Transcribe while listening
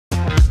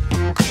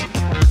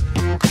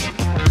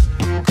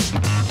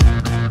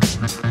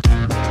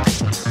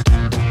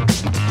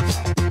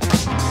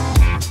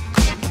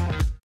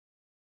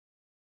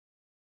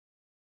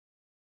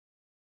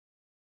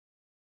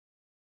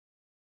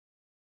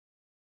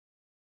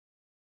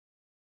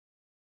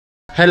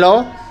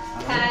Hello.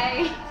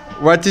 Hi.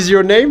 What is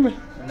your name?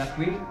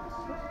 Nakwi.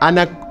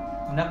 Anak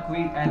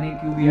Nakwi,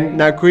 N-A-Q-V-I.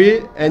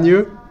 Nakwi, and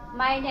you?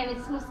 My name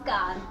is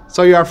Muskan.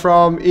 So you are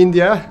from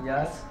India?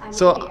 Yes. I'm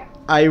So India.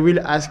 I will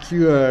ask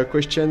you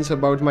questions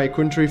about my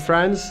country,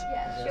 France.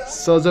 Yeah, sure.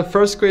 So the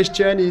first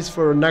question is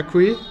for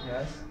Nakwi.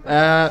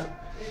 Yes.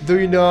 Do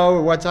you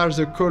know what are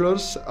the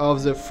colors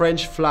of the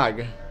French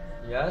flag?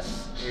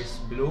 Yes. It's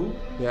blue,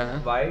 Yeah.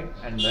 white,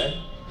 and red.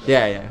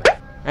 Yeah.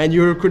 And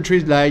your country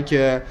is like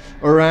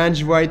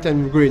orange, white,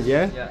 and green,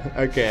 yeah?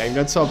 Yeah. Okay, I'm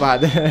not so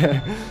bad.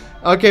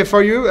 Okay,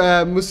 for you,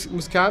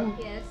 Muskan.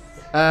 Yes.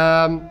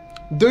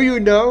 Do you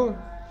know?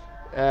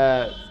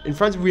 In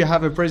France, we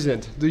have a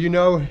president. Do you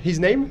know his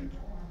name?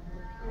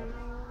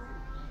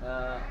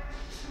 Uh,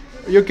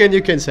 You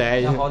can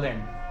say.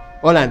 Holland.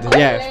 Hollande,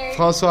 yeah. Hollande.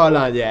 François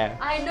Hollande, yeah.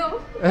 I know.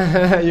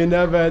 You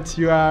know, but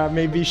you are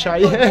maybe shy,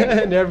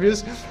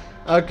 nervous.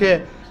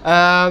 Okay.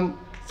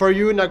 For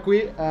you,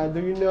 Nakwi, do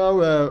you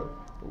know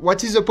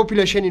what is the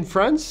population in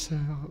France?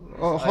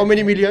 How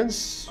many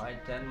millions? I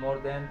tell more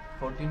than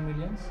 14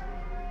 millions.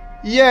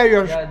 Yeah,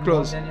 you're Yeah,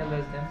 close. more than or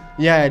less than.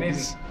 Yeah, Maybe.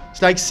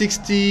 it's like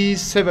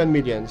 67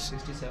 millions.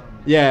 67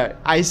 million. Yeah,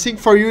 I think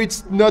for you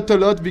it's not a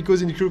lot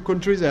because in your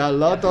country there are a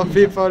lot of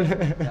people.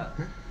 Yeah.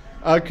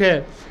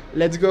 Okay,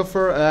 let's go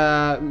for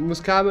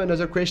Muskam,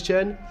 another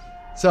question.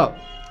 So,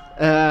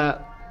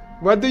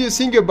 what do you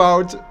think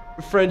about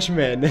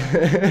Frenchmen?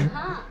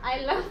 I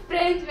love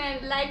French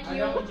men like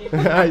you.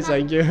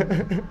 Thank you.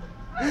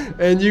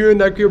 And you,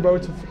 Naku,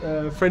 about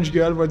French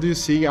girl, what do you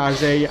think? Are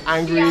they She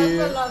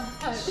angry? also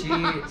loves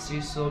her.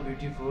 She's so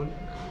beautiful.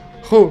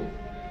 Who?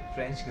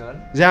 French girl.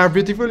 They are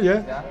beautiful,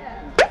 yeah?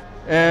 Yeah.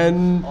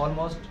 And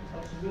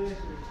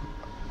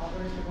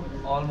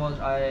Almost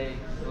I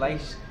like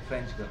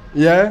French girl.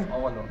 yeah?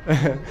 Overall.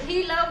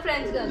 He loves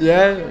French girls.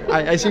 Yeah,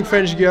 I think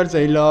French girls,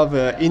 they love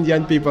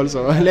Indian people,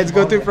 so let's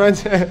go to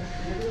France.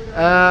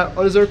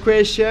 Other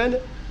question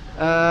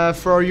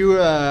for you,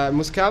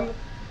 Muskam.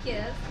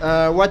 Yes.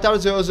 What are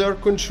the other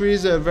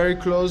countries very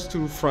close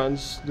to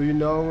France? Do you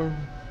know?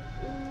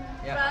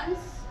 Yeah. France,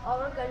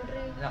 our country.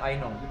 Yeah, I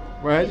know.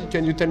 Right?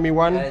 Can you tell me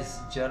one? As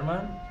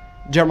German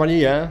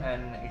Germany, yeah.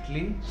 and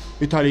Italy.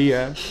 Italy,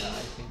 yeah. I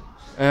think.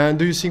 And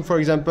do you think, for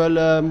example,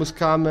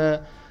 Muskam,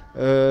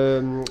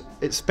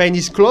 Spain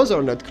is close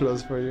or not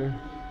close for you?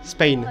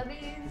 Spain.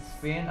 Abhi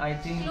Spain, I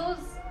think. close.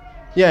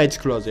 Yeah, it's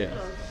close, yeah.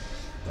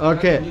 Close.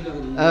 Okay.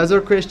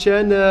 Other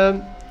question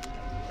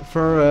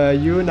for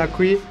you,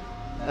 Nakwi.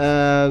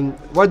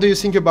 What do you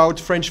think about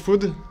French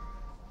food?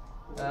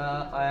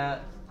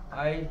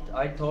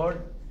 I thought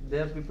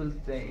there people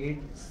they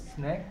eat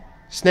snake,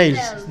 Snails.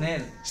 Snails.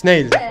 snail,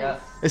 Snail. yeah,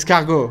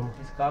 Escargot.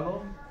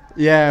 escargot.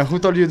 Yeah, who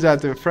told you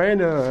that? A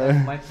friend?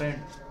 My friend.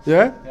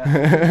 Yeah?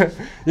 Yeah.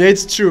 Yeah,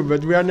 it's true,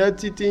 but we are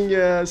not eating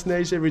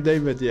snails every day,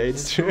 but yeah,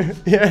 it's true.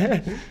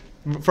 Yeah.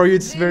 For you,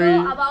 it's Do you very.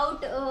 know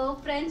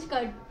about French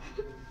cut?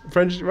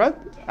 French, what?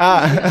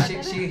 Ah.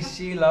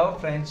 she love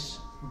French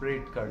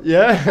breed curd.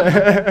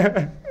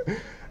 Yeah.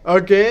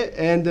 Okay,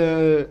 and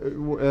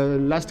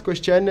last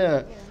question.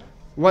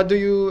 What do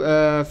you,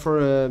 for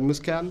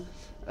Muskan,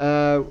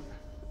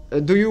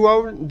 do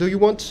you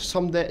want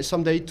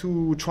someday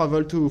to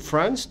travel to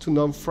France, to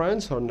know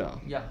France or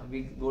no? Yeah,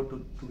 we go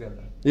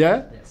together.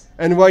 Yeah? Yes.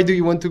 And why do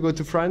you want to go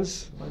to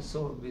France?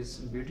 So this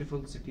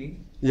beautiful city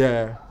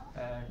Yeah.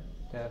 and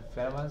they're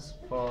famous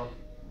for.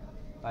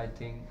 I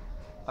think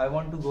I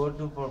want to go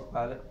to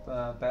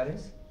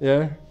Paris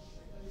Yeah?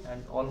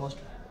 and almost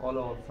all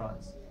over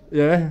France.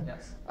 Yeah?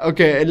 Yes.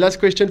 Okay, and last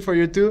question for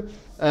you too.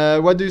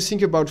 What do you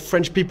think about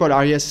French people?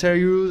 Are they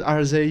serious?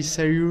 Are they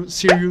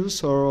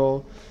serious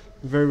or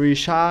very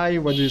shy?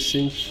 What do you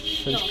think,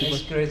 French people?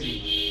 It's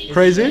crazy. It's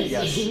Crazy?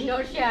 Yes.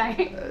 Not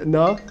shy.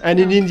 No? And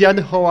in Indian,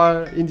 how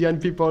are Indian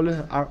people?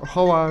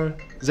 How are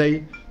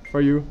they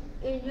for you?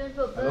 Indian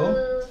people,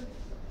 Hello?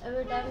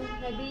 every time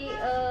maybe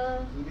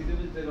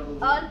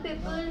all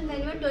people,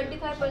 minimum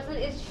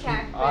 25% is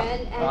shy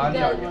and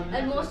girls,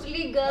 and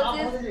mostly girls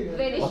is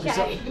very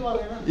shy.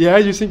 Yeah,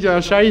 you think you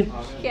are shy?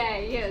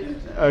 Shy, yes.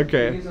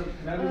 Okay.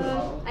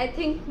 I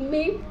think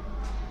me,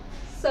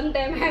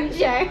 sometimes I'm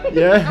shy.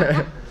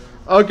 Yeah.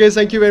 Okay,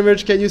 thank you very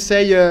much. Can you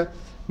say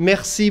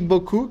merci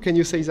beaucoup? Can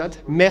you say that?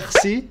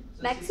 Merci.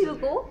 Merci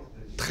beaucoup.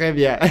 Très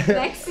bien.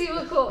 Merci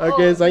beaucoup.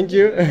 Okay, Oh. thank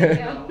you.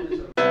 Yeah.